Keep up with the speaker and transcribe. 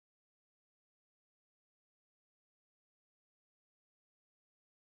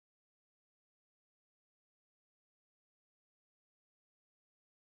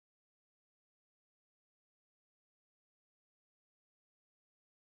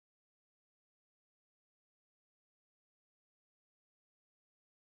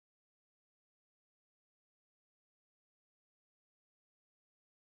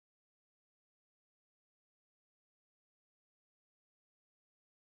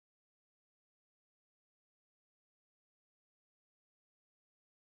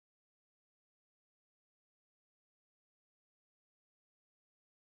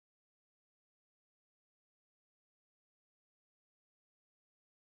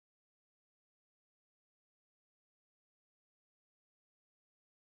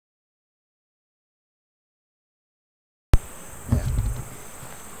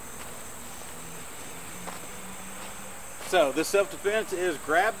So this self-defense is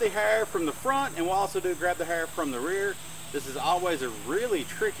grab the hair from the front, and we'll also do grab the hair from the rear. This is always a really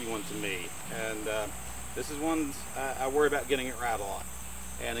tricky one to me, and this is one I worry about getting it right a lot.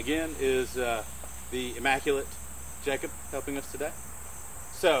 And again is the immaculate Jacob helping us today.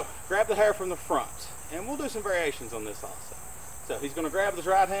 So grab the hair from the front, and we'll do some variations on this also. So he's going to grab with his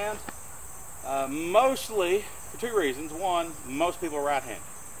right hand, mostly for two reasons. One, most people are right-handed,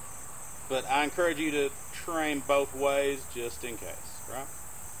 but I encourage you to train both ways just in case,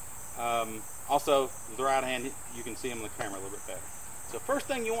 right? Also, with the right hand, you can see him on the camera a little bit better. So first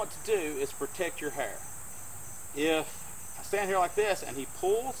thing you want to do is protect your hair. If I stand here like this and he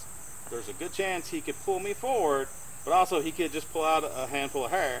pulls, there's a good chance he could pull me forward, but also he could just pull out a handful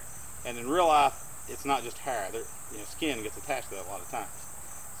of hair, and in real life, it's not just hair. Skin gets attached to that a lot of times.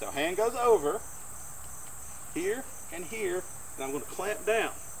 So hand goes over, here and here, and I'm going to clamp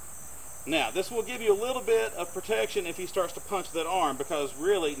down. Now, this will give you a little bit of protection if he starts to punch that arm, because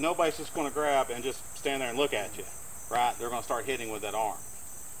really, nobody's just going to grab and just stand there and look at you, right? They're going to start hitting with that arm.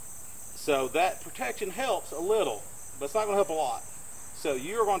 So that protection helps a little, but it's not going to help a lot. So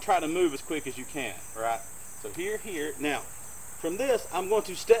you're going to try to move as quick as you can, right? So here. Now, from this, I'm going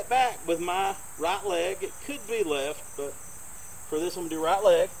to step back with my right leg. It could be left, but for this, I'm going to do right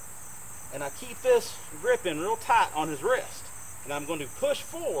leg. And I keep this gripping real tight on his wrist. And I'm going to push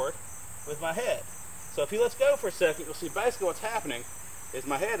forward with my head. So if he lets go for a second, you'll see basically what's happening is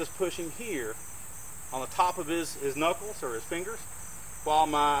my head is pushing here on the top of his knuckles or his fingers, while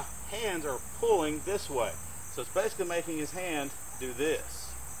my hands are pulling this way. So it's basically making his hand do this,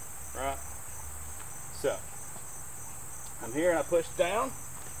 right? So I'm here and I push down,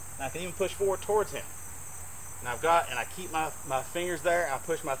 and I can even push forward towards him. And I keep my fingers there, and I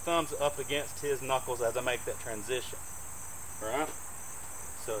push my thumbs up against his knuckles as I make that transition, right?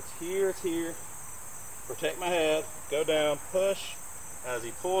 So it's here, protect my head, go down, push. As he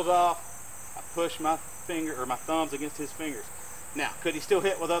pulls off, I push my finger or my thumbs against his fingers. Now, could he still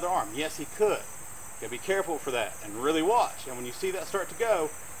hit with other arm? Yes, he could. You gotta be careful for that and really watch. And when you see that start to go,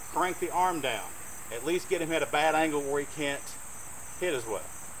 crank the arm down. At least get him at a bad angle where he can't hit as well.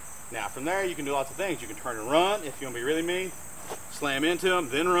 Now, from there, you can do lots of things. You can turn and run if you want to be really mean. Slam into him,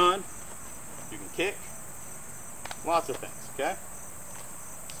 then run. You can kick. Lots of things, okay?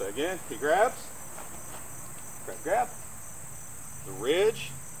 So again, he grabs, grab. The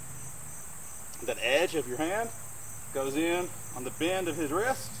ridge, that edge of your hand goes in on the bend of his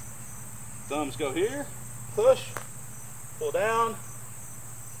wrist. Thumbs go here, push, pull down,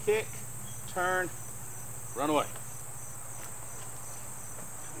 kick, turn, run away.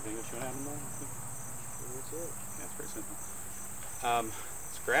 Anything else you want to add more? That's pretty simple.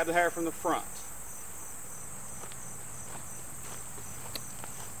 Let's grab the hair from the front.